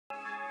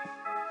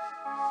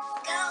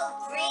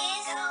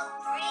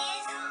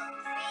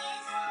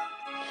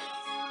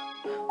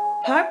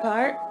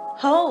part,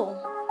 whole,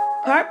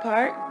 part,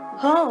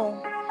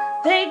 whole.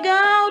 They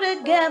go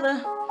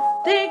together,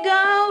 they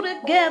go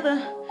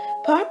together.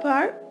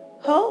 Part,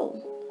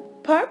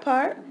 whole,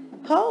 part,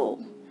 whole.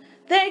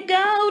 They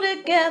go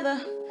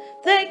together,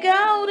 they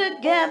go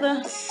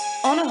together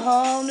on a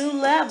whole new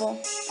level.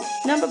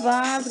 Number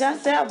bonds got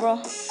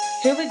several.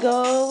 Here we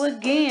go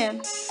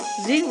again.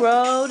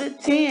 0 to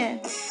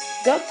 10.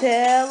 Go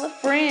tell a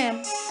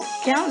friend.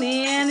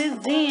 Counting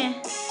is in.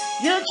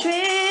 You're a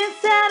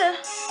trendsetter.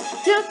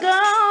 You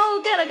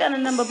go get. I got a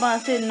number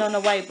bond sitting on the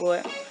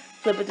whiteboard.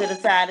 Flip it to the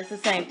side. It's the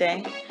same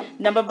thing.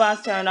 Number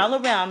bonds turn all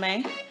around,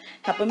 man.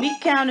 Helping me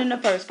count in the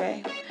first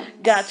grade.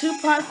 Got 2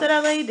 parts that I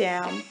lay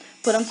down.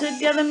 Put them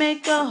together,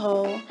 make a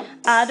whole.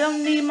 I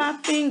don't need my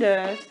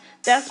fingers.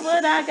 That's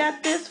what I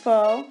got this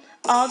for.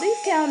 All these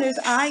counters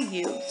I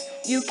use,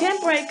 you can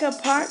break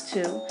apart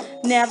too.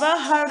 Never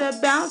heard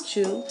about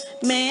you.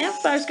 Man,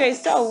 first grade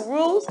so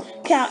rules.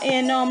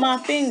 Counting on my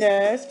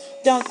fingers.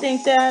 Don't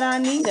think that I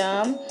need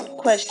them.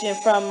 Question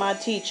from my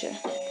teacher.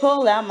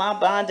 Pull out my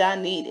bond, I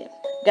need it.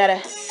 Got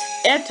a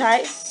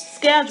airtight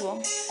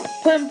schedule.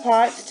 Putting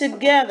parts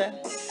together.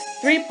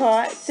 3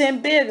 parts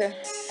and bigger.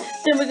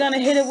 Then we're gonna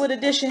hit it with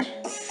addition.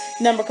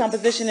 Number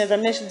composition is our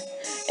mission.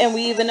 And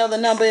we even know the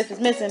number if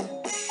it's missing.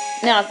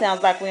 Now it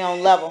sounds like we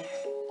on level.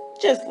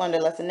 Just learned a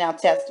lesson, now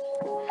test it.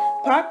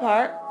 Part,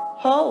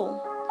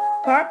 whole.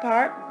 Part,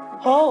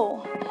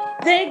 whole.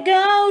 They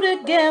go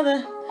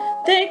together.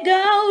 They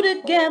go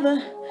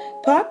together.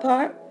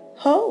 Part,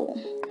 whole.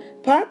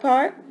 Part,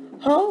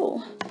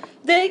 whole.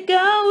 They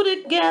go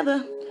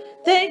together.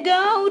 They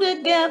go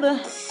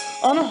together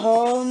on a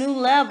whole new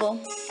level.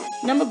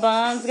 Number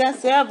bonds got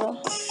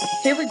several.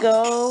 Here we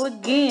go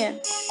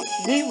again.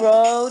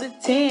 0 to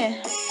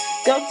 10.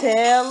 Go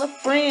tell a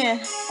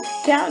friend.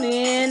 Counting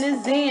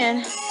is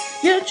in.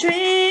 You're a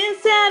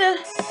trendsetter.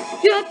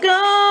 You're a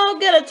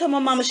go-getter. Told my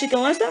mama she can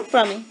learn something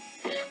from me.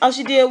 All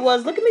she did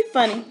was look at me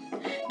funny.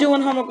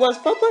 Doing homework was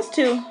 4 plus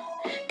 2.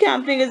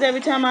 Count fingers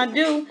every time I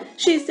do.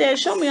 She said,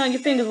 show me on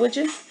your fingers, would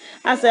you?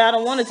 I said, I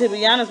don't want it, to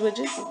be honest with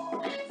you.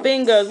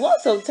 Fingers,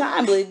 what's so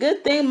timely?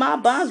 Good thing my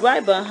bond's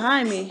right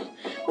behind me.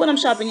 When I'm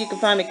shopping, you can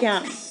find me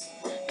counting.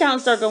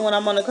 Count circle when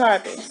I'm on the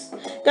carpet.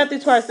 Got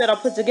these parts that I'll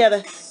put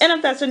together. And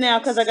I'm faster now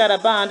because I got a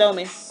bond on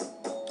me.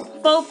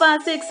 4,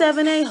 5, 6,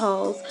 7, 8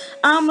 holes.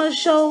 I'ma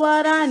show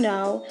what I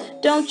know.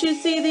 Don't you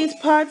see these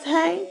parts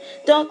hang?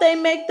 Don't they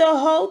make the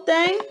whole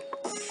thing?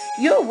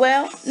 You're a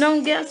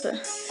well-known guesser.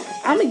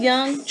 I'm a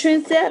young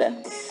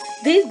trendsetter.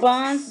 These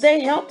bonds,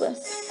 they help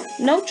us.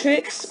 No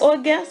tricks or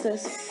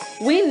guesses.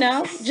 We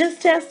know,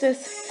 just test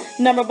us.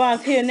 Number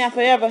bonds here, now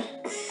forever.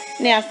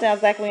 Now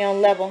sounds like we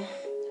on level.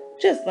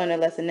 Just learn a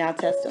lesson, now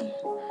test them.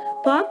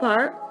 Part,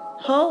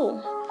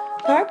 whole.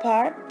 Part,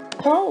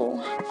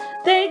 whole.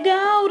 They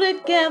go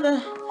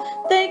together.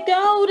 They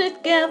go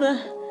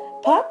together.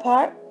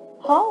 Part,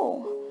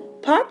 whole.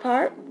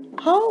 Part,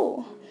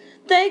 whole.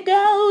 They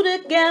go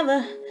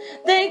together.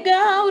 They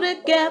go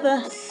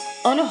together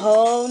on a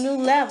whole new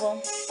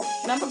level.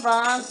 Number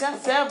bonds got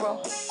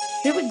several.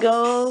 Here we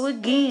go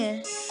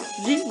again.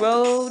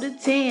 0 to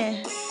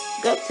 10.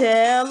 Go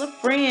tell a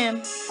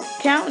friend.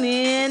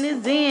 Counting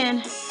is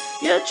in.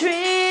 You're a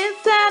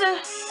trendsetter.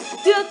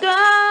 You're a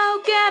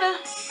go-getter.